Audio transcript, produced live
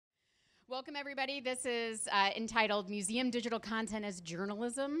Welcome, everybody. This is entitled Museum Digital Content as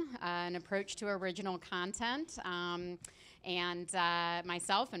Journalism, an approach to original content.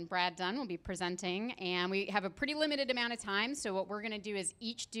 Myself and Brad Dunn will be presenting, and we have a pretty limited amount of time, so what we're going to do is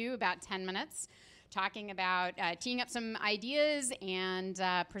each do about 10 minutes, talking about teeing up some ideas and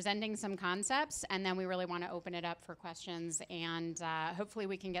presenting some concepts, and then we really want to open it up for questions, and hopefully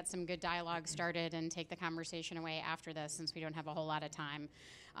we can get some good dialogue started and take the conversation away after this, since we don't have a whole lot of time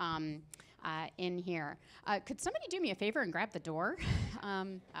in here. Could somebody do me a favor and grab the door?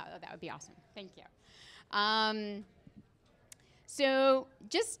 That would be awesome. Thank you. So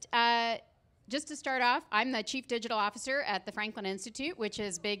just to start off, I'm the Chief Digital Officer at the Franklin Institute, which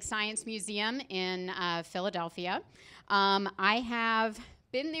is a big science museum in Philadelphia. I have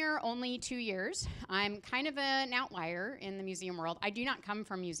been there only 2 years. I'm kind of an outlier in the museum world. I do not come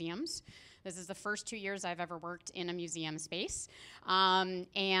from museums. This is the first 2 years I've ever worked in a museum space.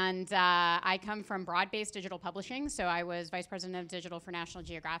 I come from broad-based digital publishing, so I was Vice President of Digital for National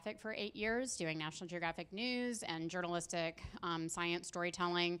Geographic for 8 years, doing National Geographic news and journalistic science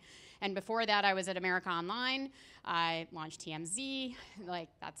storytelling. And before that, I was at America Online. I launched TMZ.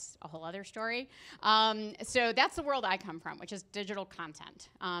 That's a whole other story. So that's the world I come from, which is digital content.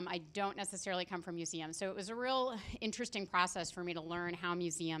 I don't necessarily come from museums. So it was a real interesting process for me to learn how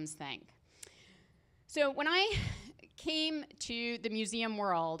museums think. So when I came to the museum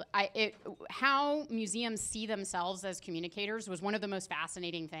world, how museums see themselves as communicators was one of the most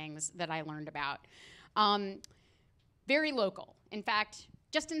fascinating things that I learned about. Very local. In fact,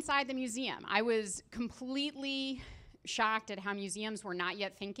 just inside the museum, I was completely shocked at how museums were not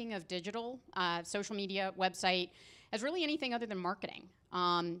yet thinking of digital, social media, website, as really anything other than marketing,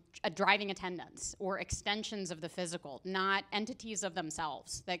 driving attendance, or extensions of the physical, not entities of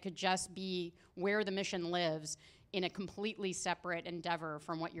themselves that could just be where the mission lives in a completely separate endeavor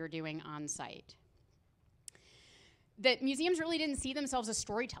from what you're doing on site. That museums really didn't see themselves as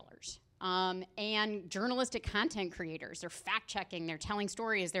storytellers and journalistic content creators. They're fact-checking, they're telling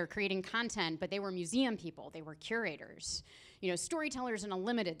stories, they're creating content, but they were museum people, they were curators. Storytellers in a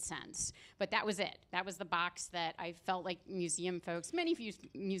limited sense, but that was it. That was the box that I felt like museum folks, many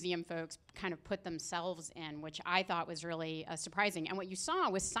museum folks kind of put themselves in, which I thought was really surprising. And what you saw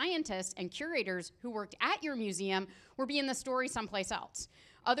was scientists and curators who worked at your museum were being the story someplace else.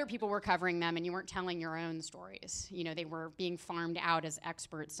 Other people were covering them, and you weren't telling your own stories. They were being farmed out as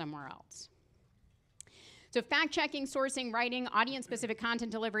experts somewhere else. So fact-checking, sourcing, writing, audience-specific content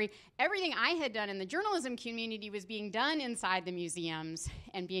delivery, everything I had done in the journalism community was being done inside the museums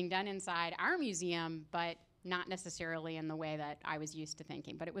and being done inside our museum, but not necessarily in the way that I was used to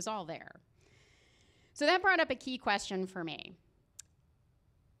thinking, but it was all there. So that brought up a key question for me.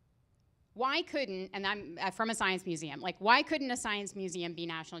 Why couldn't, and I'm from a science museum, why couldn't a science museum be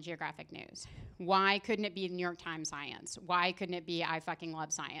National Geographic News? Why couldn't it be New York Times Science? Why couldn't it be I Fucking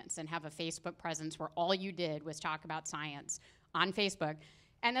Love Science and have a Facebook presence where all you did was talk about science on Facebook,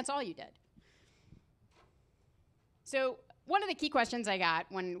 and that's all you did? So one of the key questions I got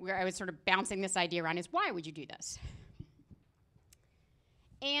when I was sort of bouncing this idea around is, why would you do this?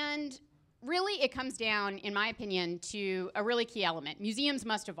 And really it comes down, in my opinion, to a really key element. Museums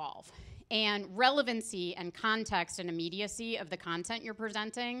must evolve. And relevancy and context and immediacy of the content you're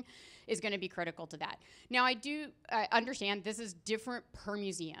presenting is going to be critical to that. Now, I do understand this is different per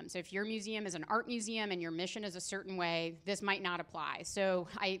museum. So if your museum is an art museum and your mission is a certain way, this might not apply. So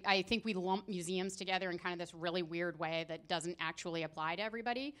I think we lump museums together in kind of this really weird way that doesn't actually apply to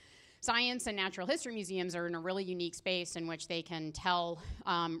everybody. Science and natural history museums are in a really unique space in which they can tell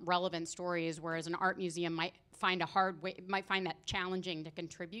relevant stories, whereas an art museum might find that challenging to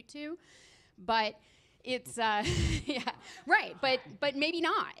contribute to. But it's yeah, right. But maybe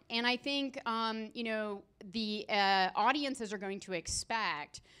not. And I think the audiences are going to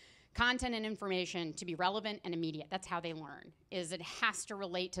expect content and information to be relevant and immediate. That's how they learn, is it has to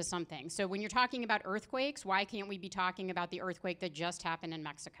relate to something. So when you're talking about earthquakes, why can't we be talking about the earthquake that just happened in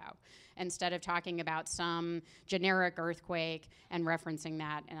Mexico instead of talking about some generic earthquake and referencing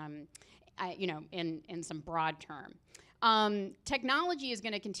that in some broad term? Technology is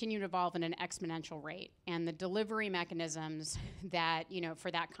going to continue to evolve at an exponential rate, and the delivery mechanisms that,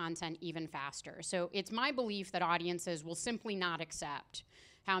 for that content even faster. So it's my belief that audiences will simply not accept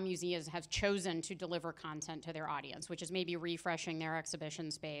how museums have chosen to deliver content to their audience, which is maybe refreshing their exhibition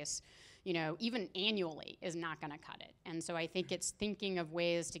space, even annually is not going to cut it. And so I think it's thinking of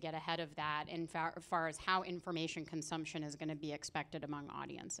ways to get ahead of that as far as how information consumption is going to be expected among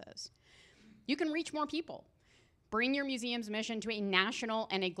audiences. You can reach more people. bring your museum's mission to a national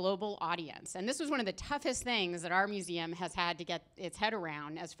and a global audience. And this was one of the toughest things that our museum has had to get its head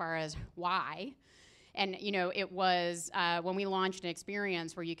around as far as why. And it was when we launched an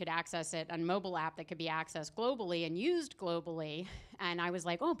experience where you could access it on a mobile app that could be accessed globally and used globally. And I was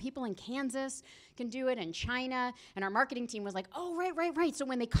like, oh, people in Kansas can do it, and China. And our marketing team was like, oh, right. So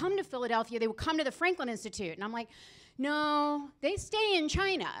when they come to Philadelphia, they will come to the Franklin Institute. And I'm like, no, they stay in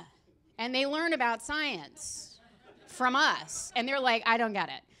China and they learn about science from us. And they're like, I don't get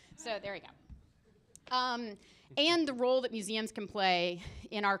it. So there you go. And the role that museums can play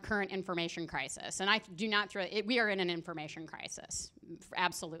in our current information crisis. And I do not throw it, we are in an information crisis,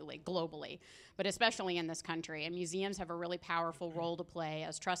 absolutely, globally, but especially in this country. And museums have a really powerful role to play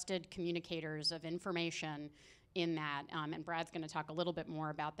as trusted communicators of information in that. And Brad's going to talk a little bit more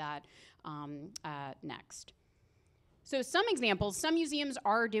about that next. So some examples, some museums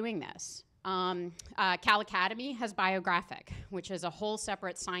are doing this. Cal Academy has Biographic, which is a whole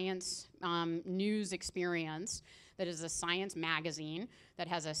separate science news experience that is a science magazine that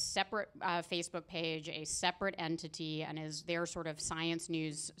has a separate Facebook page, a separate entity, and is their sort of science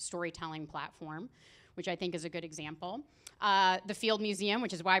news storytelling platform, which I think is a good example. The Field Museum,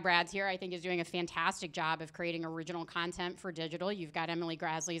 which is why Brad's here, I think is doing a fantastic job of creating original content for digital. You've got Emily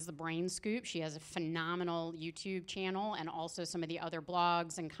Grasley's The Brain Scoop. She has a phenomenal YouTube channel and also some of the other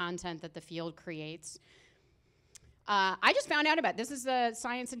blogs and content that the Field creates. I just found out about this. This is the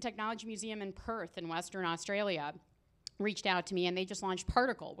Science and Technology Museum in Perth in Western Australia. Reached out to me, and they just launched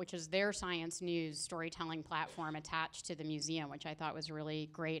Particle, which is their science news storytelling platform attached to the museum, which I thought was really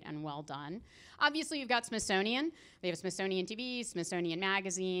great and well done. Obviously, you've got Smithsonian. They have Smithsonian TV, Smithsonian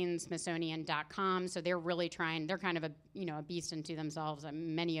Magazine, Smithsonian.com, so they're really trying, they're kind of a beast unto themselves.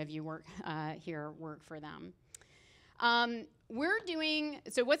 Many of you work for them. We're doing,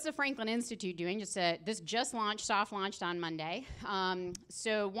 so what's the Franklin Institute doing? This just launched, soft launched on Monday.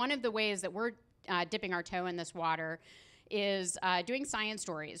 So one of the ways that we're dipping our toe in this water is doing Science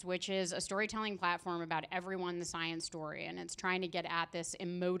Stories, which is a storytelling platform about everyone the science story, and it's trying to get at this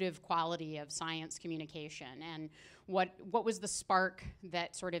emotive quality of science communication and what was the spark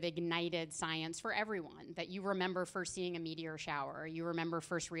that sort of ignited science for everyone, that you remember first seeing a meteor shower, or you remember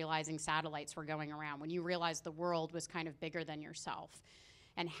first realizing satellites were going around, when you realized the world was kind of bigger than yourself.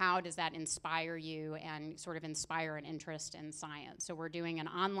 And how does that inspire you and sort of inspire an interest in science? So we're doing an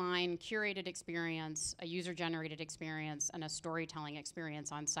online curated experience, a user-generated experience, and a storytelling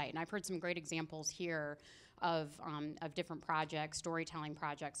experience on site. And I've heard some great examples here of different projects, storytelling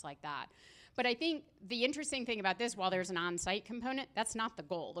projects like that. But I think the interesting thing about this, while there's an on-site component, that's not the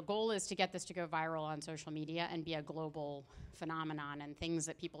goal. The goal is to get this to go viral on social media and be a global phenomenon and things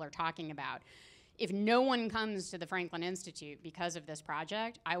that people are talking about. If no one comes to the Franklin Institute because of this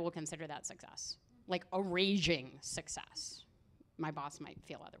project, I will consider that success, like a raging success. My boss might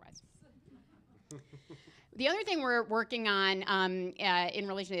feel otherwise. The other thing we're working on in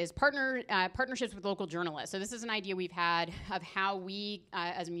relation to is partnerships with local journalists. So this is an idea we've had of how we,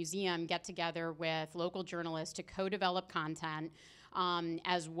 as a museum, get together with local journalists to co-develop content,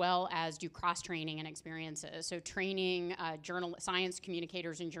 as well as do cross-training and experiences. So training science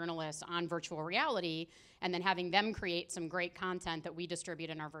communicators and journalists on virtual reality, and then having them create some great content that we distribute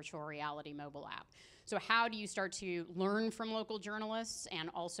in our virtual reality mobile app. So how do you start to learn from local journalists and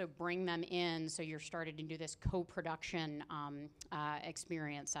also bring them in so you're starting to do this co-production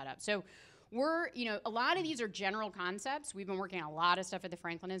experience setup? So we're, a lot of these are general concepts. We've been working on a lot of stuff at the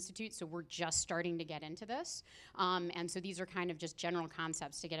Franklin Institute, so we're just starting to get into this. And so these are kind of just general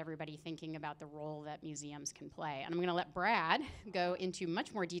concepts to get everybody thinking about the role that museums can play. And I'm going to let Brad go into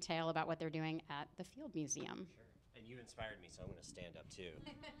much more detail about what they're doing at the Field Museum. Sure. And you inspired me, so I'm going to stand up too.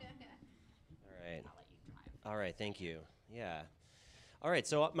 All right. I'll let you drive. All right, thank you. Yeah. All right,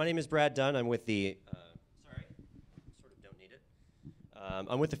 so my name is Brad Dunn. I'm with the,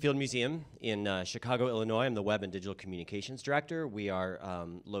 I'm with the Field Museum in Chicago, Illinois. I'm the Web and Digital Communications Director. We are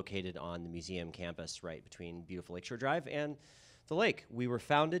located on the museum campus right between beautiful Lakeshore Drive and the lake. We were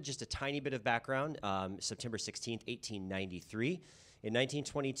founded, just a tiny bit of background, September 16th, 1893. In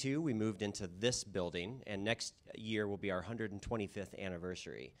 1922, we moved into this building, and next year will be our 125th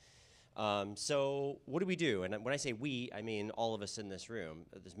anniversary. So what do we do? And when I say we, I mean all of us in this room.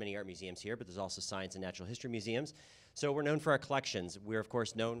 There's many art museums here, but there's also science and natural history museums. So we're known for our collections. We're, of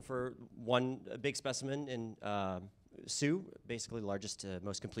course, known for one big specimen in Sioux, basically the largest,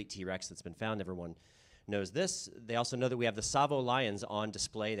 most complete T-Rex that's been found. Everyone knows this. They also know that we have the Savo lions on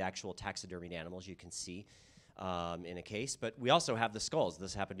display, the actual taxidermied animals you can see in a case. But we also have the skulls.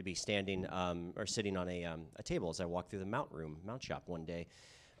 This happened to be standing or sitting on a table as I walked through the mount shop one day.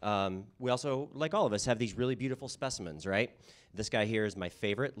 We also, like all of us, have these really beautiful specimens, right? This guy here is my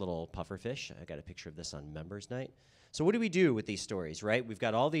favorite little pufferfish. I got a picture of this on Members Night. So what do we do with these stories, right? We've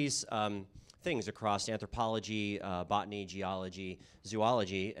got all these things across anthropology, botany, geology,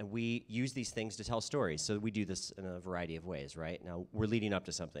 zoology, and we use these things to tell stories. So we do this in a variety of ways, right? Now, we're leading up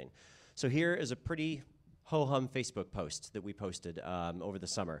to something. So here is a pretty ho-hum Facebook post that we posted over the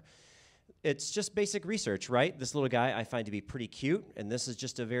summer. It's just basic research, right? This little guy I find to be pretty cute, and this is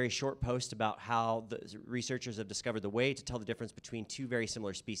just a very short post about how the researchers have discovered the way to tell the difference between two very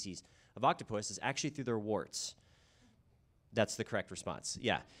similar species of octopus is actually through their warts. That's the correct response,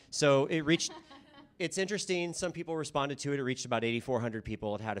 yeah. So it reached, it's interesting, some people responded to it. It reached about 8,400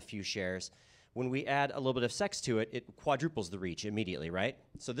 people. It had a few shares. When we add a little bit of sex to it, it quadruples the reach immediately, right?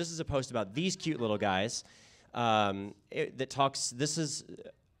 So this is a post about these cute little guys that talks, this is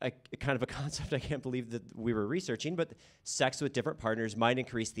a kind of a concept I can't believe that we were researching, but sex with different partners might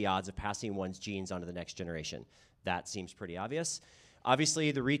increase the odds of passing one's genes onto the next generation. That seems pretty obvious.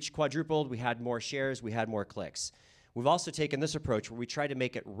 Obviously, the reach quadrupled. We had more shares. We had more clicks. We've also taken this approach where we try to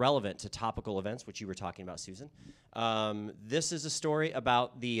make it relevant to topical events, which you were talking about, Susan. This is a story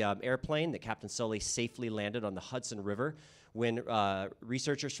about the airplane that Captain Sully safely landed on the Hudson River. When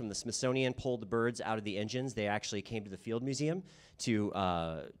researchers from the Smithsonian pulled the birds out of the engines, they actually came to the Field Museum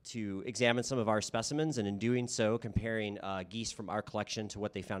to examine some of our specimens, and in doing so, comparing geese from our collection to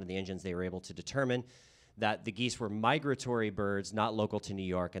what they found in the engines, they were able to determine that the geese were migratory birds, not local to New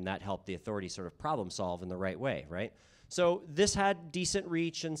York, and that helped the authorities sort of problem solve in the right way, right? So this had decent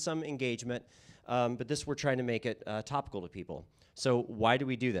reach and some engagement, but this we're trying to make it topical to people. So why do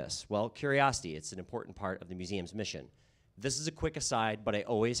we do this? Well, curiosity, it's an important part of the museum's mission. This is a quick aside, but I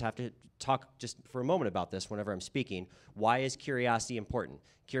always have to talk just for a moment about this whenever I'm speaking. Why is curiosity important?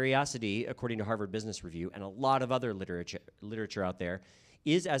 Curiosity, according to Harvard Business Review and a lot of other literature out there,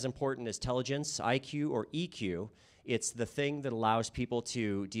 is as important as intelligence, IQ, or EQ. It's the thing that allows people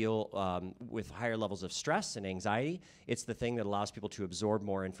to deal with higher levels of stress and anxiety. It's the thing that allows people to absorb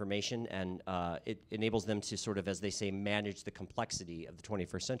more information, and it enables them to sort of, as they say, manage the complexity of the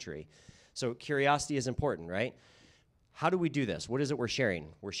 21st century. So curiosity is important, right? How do we do this? What is it we're sharing?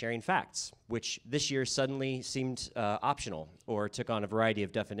 We're sharing facts, which this year suddenly seemed optional or took on a variety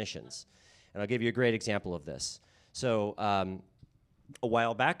of definitions. And I'll give you a great example of this. So a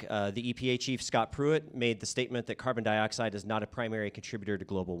while back, the EPA chief, Scott Pruitt, made the statement that carbon dioxide is not a primary contributor to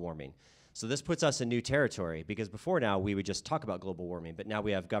global warming. So this puts us in new territory, because before now we would just talk about global warming, but now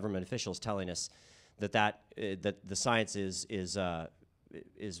we have government officials telling us that the science is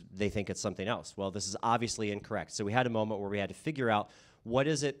they think it's something else. Well, this is obviously incorrect. So we had a moment where we had to figure out what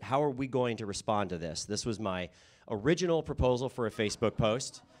is it, how are we going to respond to this? This was my original proposal for a Facebook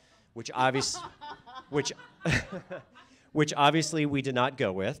post, which obviously we did not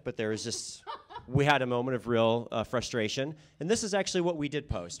go with, but there was just, we had a moment of real frustration. And this is actually what we did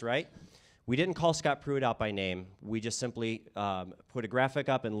post, right? We didn't call Scott Pruitt out by name. We just simply put a graphic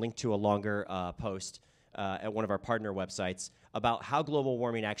up and linked to a longer post at one of our partner websites about how global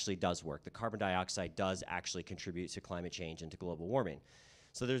warming actually does work. The carbon dioxide does actually contribute to climate change and to global warming.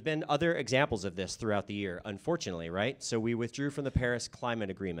 So there's been other examples of this throughout the year, unfortunately, right? So we withdrew from the Paris Climate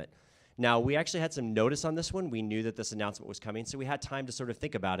Agreement. Now, we actually had some notice on this one. We knew that this announcement was coming, so we had time to sort of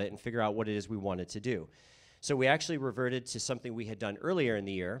think about it and figure out what it is we wanted to do. So we actually reverted to something we had done earlier in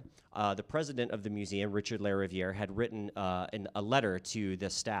the year. The president of the museum, Richard Lariviere, had written a letter to the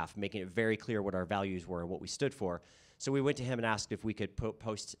staff, making it very clear what our values were and what we stood for. So we went to him and asked if we could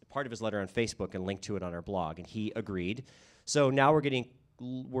post part of his letter on Facebook and link to it on our blog, and he agreed. So now we're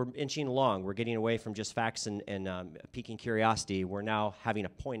inching along. We're getting away from just facts and piquing curiosity. We're now having a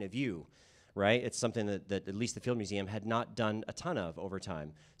point of view, right? It's something that at least the Field Museum had not done a ton of over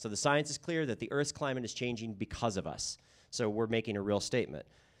time. So the science is clear that the Earth's climate is changing because of us. So we're making a real statement.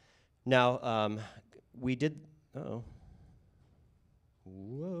 Now, we did, whoa.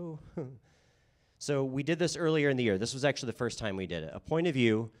 So we did this earlier in the year. This was actually the first time we did it. A point of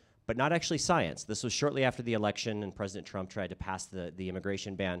view, but not actually science. This was shortly after the election and President Trump tried to pass the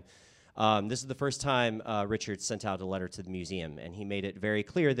immigration ban. This is the first time Richard sent out a letter to the museum, and he made it very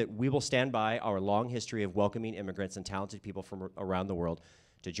clear that we will stand by our long history of welcoming immigrants and talented people from around the world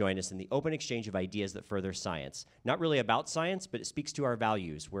to join us in the open exchange of ideas that further science. Not really about science, but it speaks to our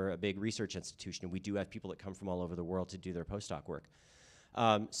values. We're a big research institution, and we do have people that come from all over the world to do their postdoc work.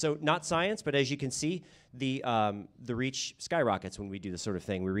 So not science, but as you can see, the reach skyrockets when we do this sort of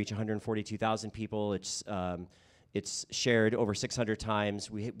thing. We reach 142,000 people. It's shared over 600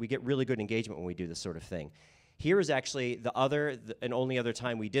 times. We get really good engagement when we do this sort of thing. Here is actually the and only other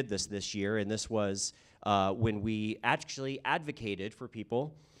time we did this year, and this was when we actually advocated for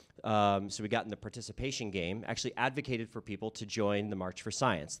people So we got in the participation game, actually advocated for people to join the March for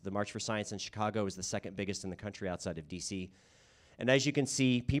Science. The March for Science in Chicago is the second biggest in the country outside of DC. And as you can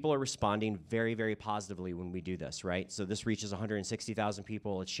see, people are responding very, very positively when we do this, right? So this reaches 160,000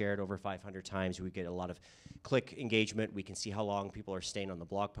 people. It's shared over 500 times. We get a lot of click engagement. We can see how long people are staying on the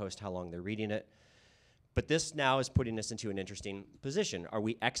blog post, how long they're reading it. But this now is putting us into an interesting position. Are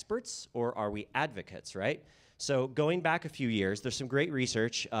we experts or are we advocates, right? So going back a few years, there's some great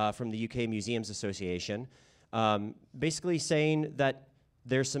research from the UK Museums Association basically saying that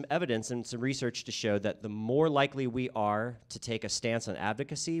there's some evidence and some research to show that the more likely we are to take a stance on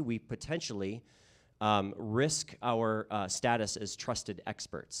advocacy, we potentially risk our status as trusted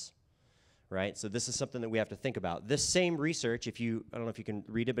experts, right? So this is something that we have to think about. This same research, I don't know if you can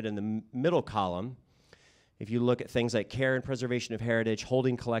read it, but in the middle column, if you look at things like care and preservation of heritage,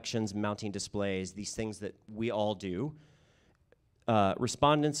 holding collections, mounting displays, these things that we all do,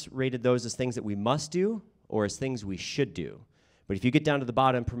 respondents rated those as things that we must do or as things we should do. But if you get down to the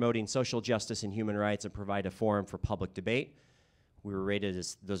bottom, promoting social justice and human rights and provide a forum for public debate, we were rated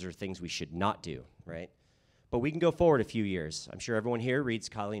as those are things we should not do, right? But we can go forward a few years. I'm sure everyone here reads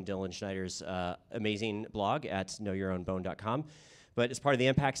Colleen Dillenschneider's amazing blog at knowyourownbone.com. But as part of the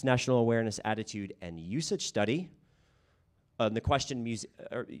Impacts National Awareness Attitude and Usage Study, the question,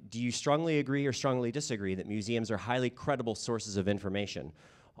 do you strongly agree or strongly disagree that museums are highly credible sources of information?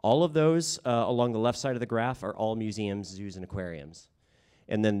 All of those along the left side of the graph are all museums, zoos, and aquariums.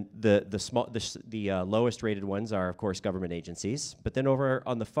 And then the lowest rated ones are, of course, government agencies. But then over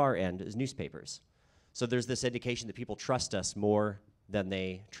on the far end is newspapers. So there's this indication that people trust us more than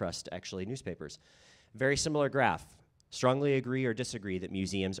they trust actually newspapers. Very similar graph. Strongly agree or disagree that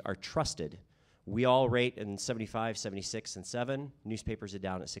museums are trusted. We all rate in 75, 76, and 7. Newspapers are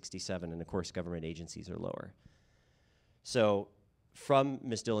down at 67, and of course, government agencies are lower. So from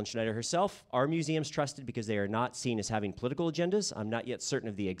Ms. Dillenschneider herself, are museums trusted because they are not seen as having political agendas? I'm not yet certain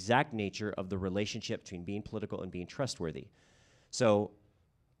of the exact nature of the relationship between being political and being trustworthy. So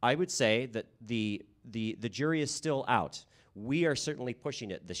I would say that the jury is still out. We are certainly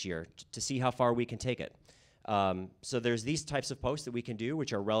pushing it this year to see how far we can take it. So there's these types of posts that we can do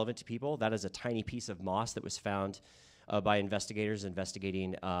which are relevant to people. That is a tiny piece of moss that was found by investigators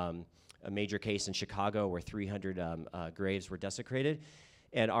investigating a major case in Chicago where 300 graves were desecrated.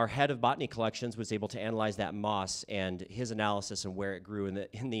 And our head of botany collections was able to analyze that moss, and his analysis and where it grew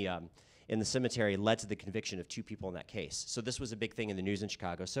in the cemetery led to the conviction of 2 people in that case. So this was a big thing in the news in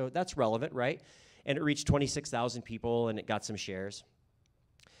Chicago. So that's relevant, right? And it reached 26,000 people, and it got some shares.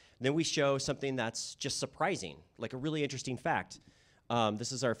 Then we show something that's just surprising, like a really interesting fact.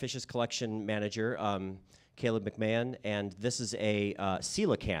 This is our fishes collection manager, Caleb McMahon, and this is a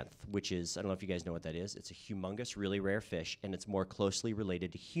coelacanth, which is, I don't know if you guys know what that is. It's a humongous, really rare fish, and it's more closely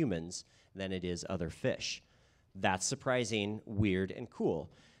related to humans than it is other fish. That's surprising, weird, and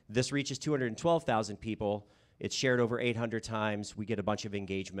cool. This reaches 212,000 people. It's shared over 800 times. We get a bunch of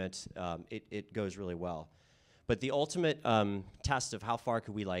engagement. It goes really well. But the ultimate test of how far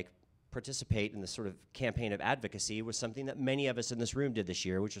could we participate in this sort of campaign of advocacy was something that many of us in this room did this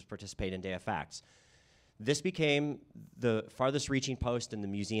year, which was participate in Day of Facts. This became the farthest reaching post in the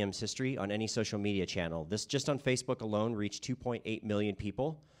museum's history on any social media channel. This just on Facebook alone reached 2.8 million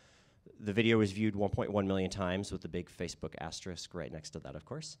people. The video was viewed 1.1 million times with the big Facebook asterisk right next to that, of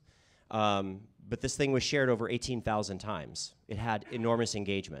course. But this thing was shared over 18,000 times. It had enormous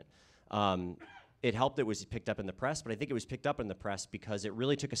engagement. It helped that it was picked up in the press, but I think it was picked up in the press because it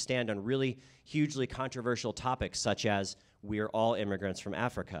really took a stand on really hugely controversial topics such as we are all immigrants from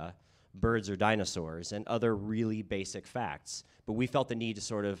Africa, birds are dinosaurs, and other really basic facts. But we felt the need to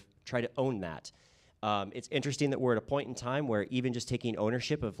sort of try to own that. It's interesting that we're at a point in time where even just taking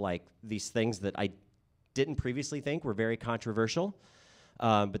ownership of these things that I didn't previously think were very controversial,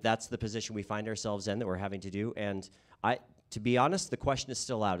 but that's the position we find ourselves in that we're having to do. And to be honest, the question is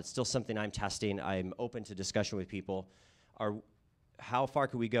still out. It's still something I'm testing. I'm open to discussion with people. How far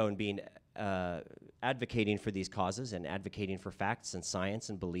could we go in being advocating for these causes and advocating for facts and science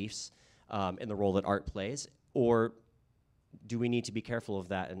and beliefs and the role that art plays? Or do we need to be careful of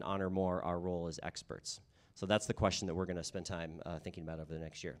that and honor more our role as experts? So that's the question that we're going to spend time thinking about over the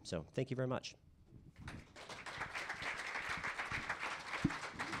next year. So thank you very much.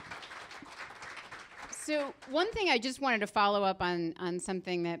 So one thing I just wanted to follow up on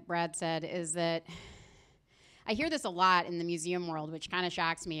something that Brad said is that I hear this a lot in the museum world, which kind of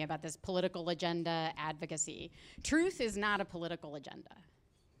shocks me about this political agenda advocacy. Truth is not a political agenda.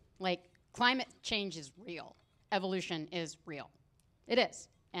 Climate change is real. Evolution is real. It is.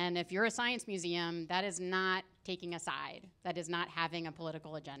 And if you're a science museum, that is not taking a side. That is not having a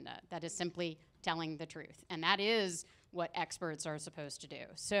political agenda. That is simply telling the truth. And that is what experts are supposed to do.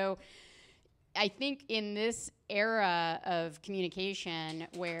 So I think in this era of communication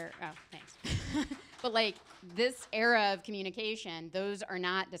where, oh, thanks. But like this era of communication, those are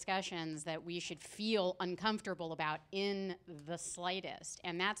not discussions that we should feel uncomfortable about in the slightest.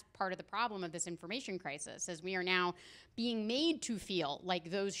 And that's part of the problem of this information crisis, is we are now being made to feel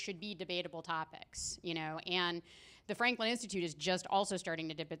like those should be debatable topics, you know, and the Franklin Institute is just also starting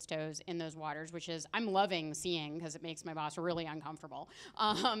to dip its toes in those waters, which is I'm loving seeing because it makes my boss really uncomfortable.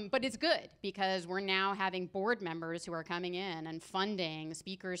 But it's good because we're now having board members who are coming in and funding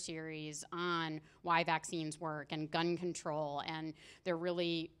speaker series on why vaccines work and gun control, and they're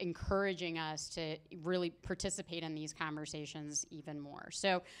really encouraging us to really participate in these conversations even more.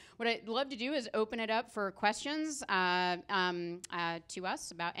 So what I'd love to do is open it up for questions to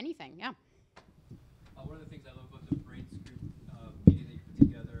us about anything. Yeah. One of the things I love about the Brain Scoop media that you put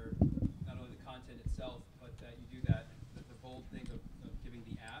together, not only the content itself, but that you do that, the bold thing of giving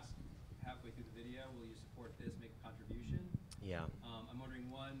the ask halfway through the video. Will you support this, make a contribution? Yeah. I'm wondering,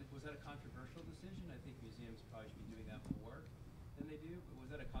 one, was that a controversial decision? I think museums probably should be doing that more than they do, but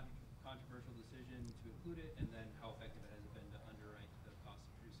was that a controversial decision to include it, and then how effective it has been to underwrite the cost of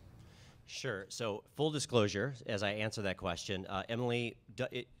producing it? Sure. So full disclosure, as I answer that question, Emily,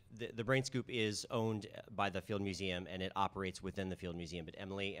 the Brain Scoop is owned by the Field Museum, and it operates within the Field Museum. But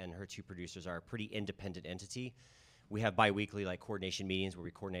Emily and her two producers are a pretty independent entity. We have biweekly coordination meetings where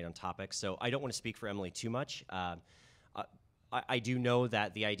we coordinate on topics. So I don't want to speak for Emily too much. I do know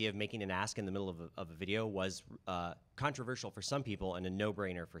that the idea of making an ask in the middle of a video was controversial for some people and a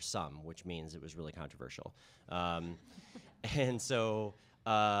no-brainer for some, which means it was really controversial. And so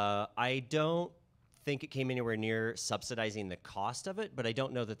I don't think it came anywhere near subsidizing the cost of it, but I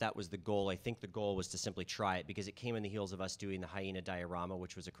don't know that that was the goal. I think the goal was to simply try it because it came in the heels of us doing the hyena diorama,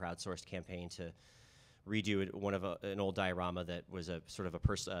 which was a crowdsourced campaign to redo an old diorama that was a sort of a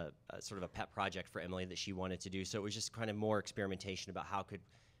pet project for Emily that she wanted to do. So it was just kind of more experimentation about how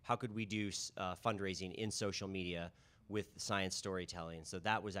could we do fundraising in social media with science storytelling. So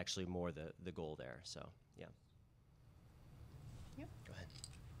that was actually more the goal there. So yeah. Yep. Go ahead.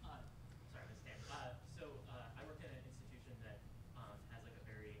 Sorry, Ms. Stan. I work at an institution that has a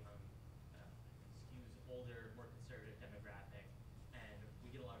very skews older, more conservative demographic, and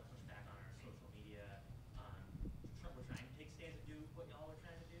we get a lot of pushback on our social media. We're trying to take stands and do what y'all are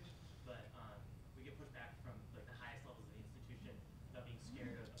trying to do, but we get pushback from the highest levels of the institution about being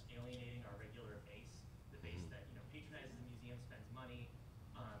scared of alienating our regular base, the base that patronizes the museum, spends money,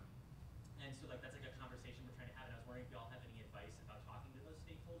 and so that's a conversation we're trying to have. And I was wondering if y'all have any advice about talking to those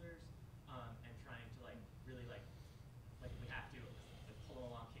stakeholders and trying to really we have to pull them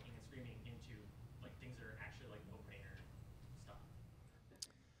along, kicking and screaming into things that are actually no-brainer stuff.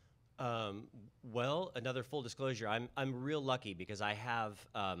 Well, another full disclosure, I'm real lucky because I have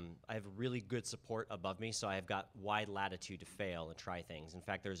really good support above me, so I've got wide latitude to fail and try things. In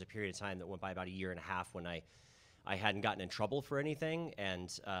fact, there was a period of time that went by about a year and a half when I hadn't gotten in trouble for anything,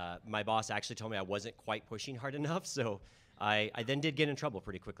 and my boss actually told me I wasn't quite pushing hard enough, so I then did get in trouble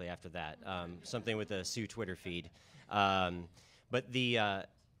pretty quickly after that, something with the Sue Twitter feed. But to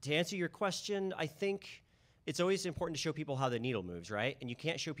answer your question, I think it's always important to show people how the needle moves, right? And you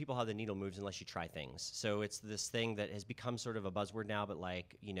can't show people how the needle moves unless you try things. So it's this thing that has become sort of a buzzword now, but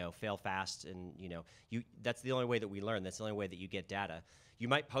fail fast, and that's the only way that we learn. That's the only way that you get data. You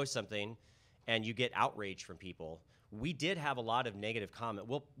might post something and you get outrage from people. We did have a lot of negative comment.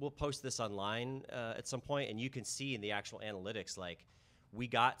 We'll post this online at some point, and you can see in the actual analytics, we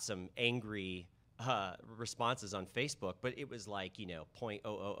got some angry responses on Facebook, but it was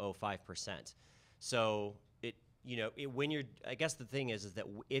 0.0005%. So I guess the thing is that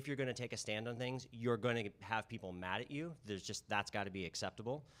if you're going to take a stand on things, you're going to have people mad at you. That's got to be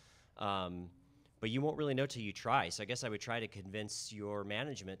acceptable. But you won't really know till you try. So I guess I would try to convince your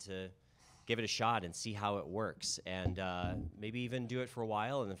management to give it a shot and see how it works, and maybe even do it for a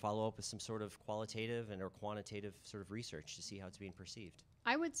while and then follow up with some sort of qualitative or quantitative sort of research to see how it's being perceived.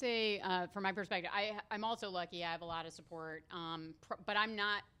 I would say, from my perspective, I'm also lucky. I have a lot of support, but I'm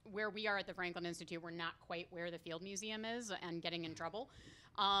not where we are at the Franklin Institute. We're not quite where the Field Museum is and getting in trouble.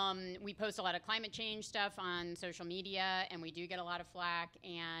 We post a lot of climate change stuff on social media, and we do get a lot of flack,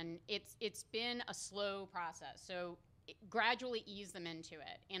 and it's been a slow process. So gradually ease them into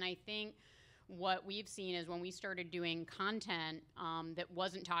it. And I think what we've seen is when we started doing content that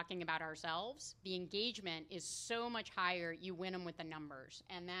wasn't talking about ourselves, the engagement is so much higher. You win them with the numbers.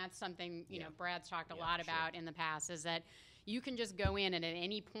 And that's something, Brad's talked a lot about in the past, is that you can just go in and at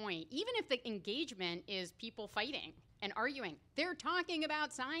any point, even if the engagement is people fighting and arguing, they're talking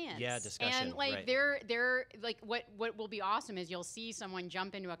about science. Yeah, discussion. And like right. they're like what will be awesome is you'll see someone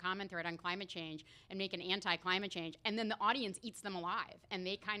jump into a comment thread on climate change and make an anti-climate change, and then the audience eats them alive and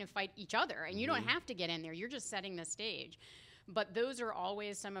they kind of fight each other. And you don't have to get in there. You're just setting the stage. But those are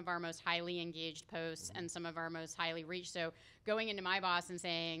always some of our most highly engaged posts and some of our most highly reached. So going into my boss and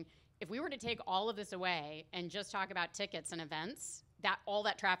saying, if we were to take all of this away and just talk about tickets and events, that all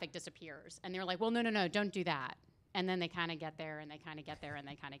that traffic disappears. And they're like, well, no, don't do that. And then they kind of get there, and they kind of get there, and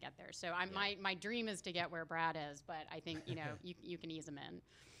they kind of get there. So my dream is to get where Brad is, but I think you can ease him in.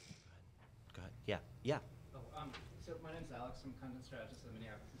 Go ahead. Yeah. Oh, so my name's Alex. I'm content strategist at the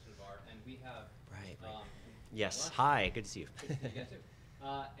Minneapolis Institute of Art, and we have Right. Yes. Hi. Good to see you. Good to see you too.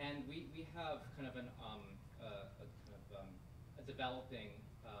 And we have kind of a developing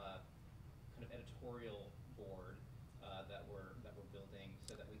kind of editorial board that we're building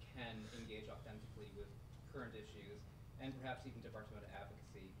so that we can engage authentically with current issues and perhaps even departmental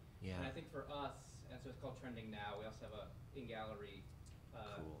advocacy. Yeah. And I think for us, and so it's called Trending Now. We also have a in-gallery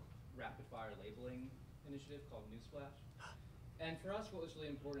Cool. rapid fire labeling initiative called Newsflash. And for us, what was really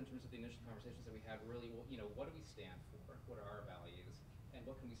important in terms of the initial conversations that we had, really, what do we stand for? What are our values? And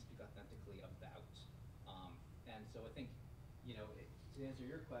what can we speak authentically about? And so I think, to answer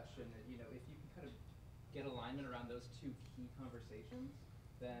your question, if you can kind of get alignment around those two key conversations,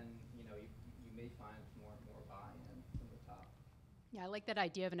 then, you may find more buy-in from the top. Yeah, I like that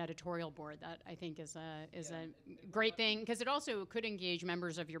idea of an editorial board. That I think is a great thing, because it also could engage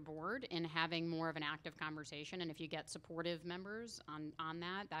members of your board in having more of an active conversation. And if you get supportive members on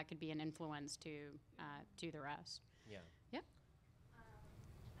that, that could be an influence to the rest. Yeah. Yep. I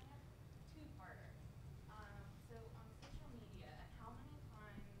have two-parter. So on social media, how many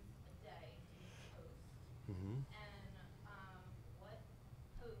times a day do you post? Mm-hmm. And what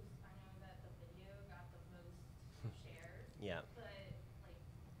post? I know that the video got the most shares. Yeah. But like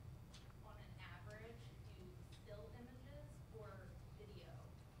on an average, do still images or video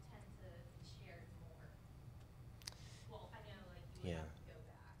tend to be shared more? Well, I know like you would have to go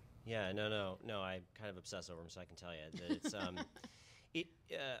back. Yeah, no. I kind of obsess over them, so I can tell you that it's.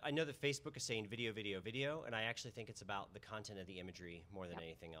 I know that Facebook is saying video, and I actually think it's about the content of the imagery more than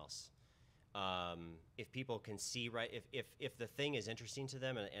anything else. If people can see if the thing is interesting to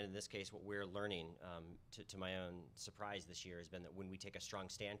them, and in this case, what we're learning, to my own surprise this year, has been that when we take a strong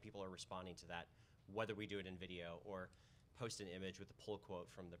stand, people are responding to that, whether we do it in video or post an image with a pull quote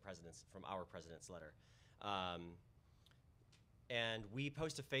from our president's letter. And we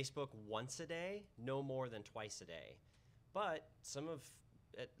post to Facebook once a day, no more than twice a day. But some of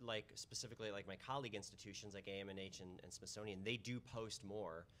it, specifically my colleague institutions like AMNH and Smithsonian, they do post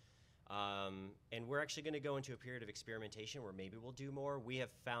more. And we're actually going to go into a period of experimentation where maybe we'll do more. We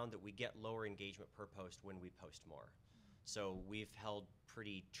have found that we get lower engagement per post when we post more. So we've held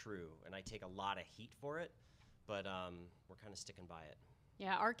pretty true, and I take a lot of heat for it, but we're kind of sticking by it.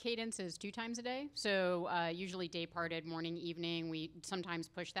 Yeah, our cadence is 2 times a day. So usually day parted, morning, evening. We sometimes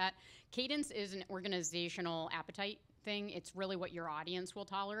push that. Cadence is an organizational appetite thing. It's really what your audience will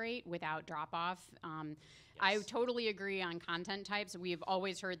tolerate without drop off. I totally agree on content types. We've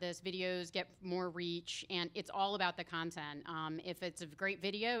always heard this: videos get more reach, and it's all about the content. If it's a great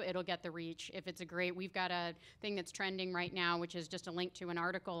video, it'll get the reach. If it's we've got a thing that's trending right now, which is just a link to an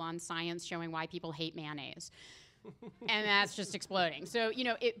article on science showing why people hate mayonnaise. And that's just exploding. So,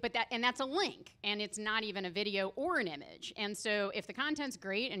 that's a link, and it's not even a video or an image. And so if the content's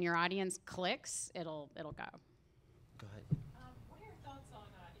great and your audience clicks, it'll go. Go ahead. What are your thoughts on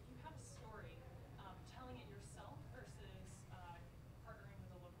if you have a story, telling it yourself versus partnering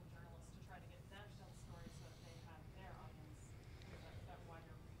with a local journalist to try to get them to tell the story so that they have their audience that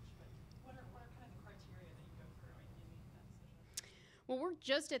wider reach? But what are kind of the criteria that you go through in making that decision? Well, we're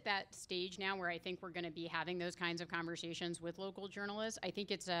just at that stage now where I think we're going to be having those kinds of conversations with local journalists. I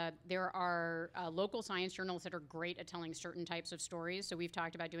think there are local science journalists that are great at telling certain types of stories. So we've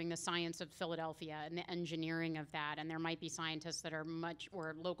talked about doing the science of Philadelphia and the engineering of that. And there might be scientists that are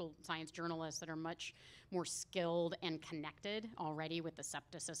or local science journalists that are much more skilled and connected already with the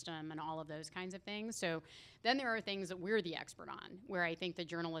SEPTA system and all of those kinds of things. So then there are things that we're the expert on, where I think the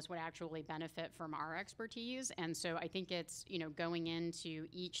journalists would actually benefit from our expertise. And so I think it's, going into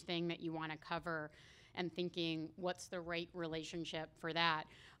each thing that you want to cover and thinking what's the right relationship for that.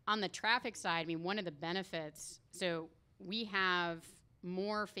 On the traffic side, one of the benefits, so we have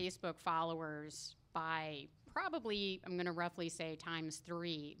more Facebook followers by probably, I'm going to roughly say, times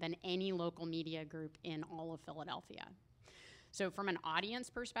 3 than any local media group in all of Philadelphia. So from an audience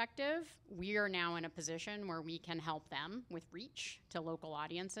perspective, we are now in a position where we can help them with reach to local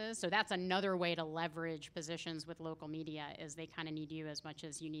audiences. So that's another way to leverage positions with local media is they kind of need you as much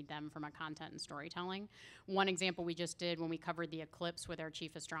as you need them from a content and storytelling. One example we just did when we covered the eclipse with our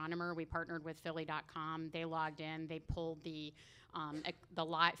chief astronomer, we partnered with Philly.com. They logged in, they pulled the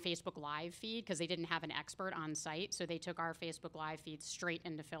Facebook Live feed because they didn't have an expert on site. So they took our Facebook Live feed straight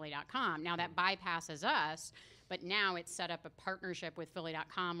into Philly.com. Now that bypasses us, but now it's set up a partnership with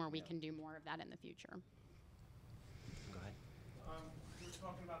Philly.com where we can do more of that in the future. Go ahead. We were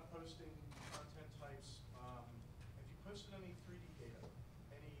talking about posting content types. Have you posted any 3D data,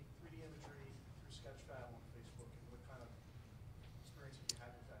 any 3D imagery through Sketchfab on Facebook, and what kind of experience have you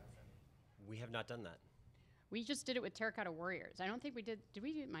had with that, if any? We have not done that. We just did it with Terracotta Warriors. I don't think we did. Did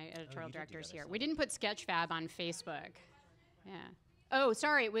we do my editorial you did do directors that, I here? saw We that. didn't put Sketchfab on Facebook. Yeah. Oh,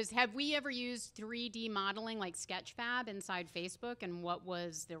 sorry. It was. Have we ever used 3D modeling like Sketchfab inside Facebook, and what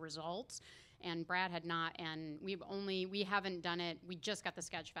was the results? And Brad had not, and we haven't done it. We just got the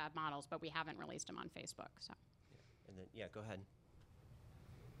Sketchfab models, but we haven't released them on Facebook. So. And then, yeah, go ahead.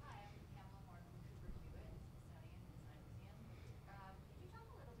 Hi, I'm Pamela Moore from Cooper Hewitt, Smithsonian Design Museum. Could you talk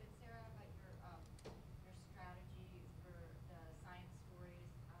a little bit, Sarah, about your strategy for the science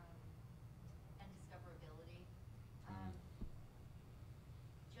stories and discoverability?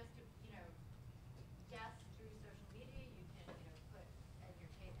 Just to, yes, through social media, you can, put as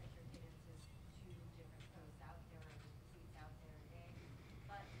your cadences 2 different posts out there or tweets out there a day.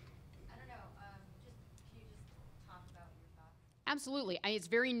 But I don't know. Can you just talk about your thoughts? Absolutely. It's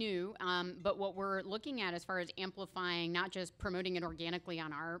very new, but what we're looking at as far as amplifying, not just promoting it organically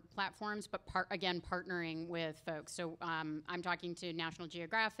on our platforms, but partnering with folks. So I'm talking to National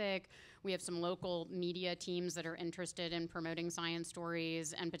Geographic. We have some local media teams that are interested in promoting science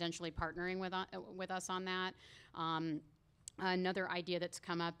stories and potentially partnering with us on that. Another idea that's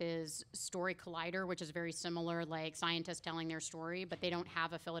come up is Story Collider, which is very similar, like scientists telling their story, but they don't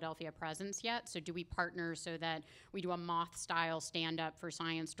have a Philadelphia presence yet. So do we partner so that we do a Moth-style stand-up for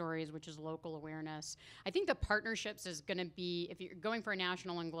science stories, which is local awareness? I think the partnerships is going to be, if you're going for a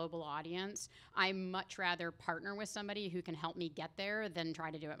national and global audience, I much rather partner with somebody who can help me get there than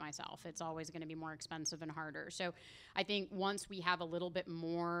try to do it myself. It's always going to be more expensive and harder. So I think once we have a little bit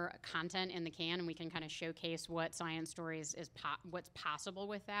more content in the can and we can kind of showcase what science stories is what's possible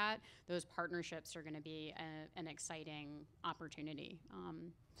with that, those partnerships are going to be an exciting opportunity.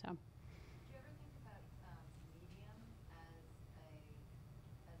 So. Do you ever think about Medium as a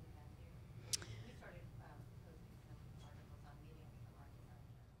venue? We started posting some articles on Medium from our design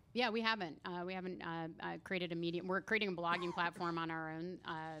journal. Yeah, we haven't created a Medium. We're creating a blogging platform on our own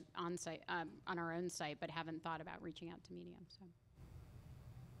on our own site, but haven't thought about reaching out to Medium. So.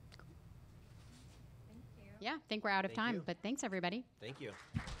 Thank you. Yeah, I think we're out of Thank time, you. but thanks everybody. Thank you.